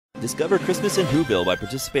Discover Christmas in Whoville by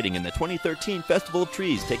participating in the 2013 Festival of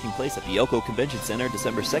Trees taking place at the Elko Convention Center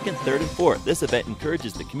December 2nd, 3rd, and 4th. This event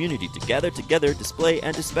encourages the community to gather together, display,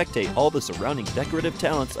 and to spectate all the surrounding decorative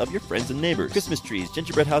talents of your friends and neighbors. Christmas trees,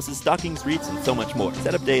 gingerbread houses, stockings, wreaths, and so much more.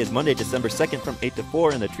 Setup day is Monday, December 2nd from 8 to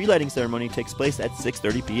 4, and the tree lighting ceremony takes place at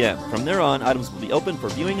 6:30 p.m. From there on, items will be open for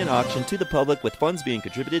viewing and auction to the public, with funds being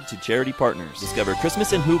contributed to charity partners. Discover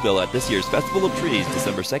Christmas in Whoville at this year's Festival of Trees,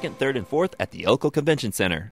 December 2nd, 3rd, and 4th at the Elko Convention Center.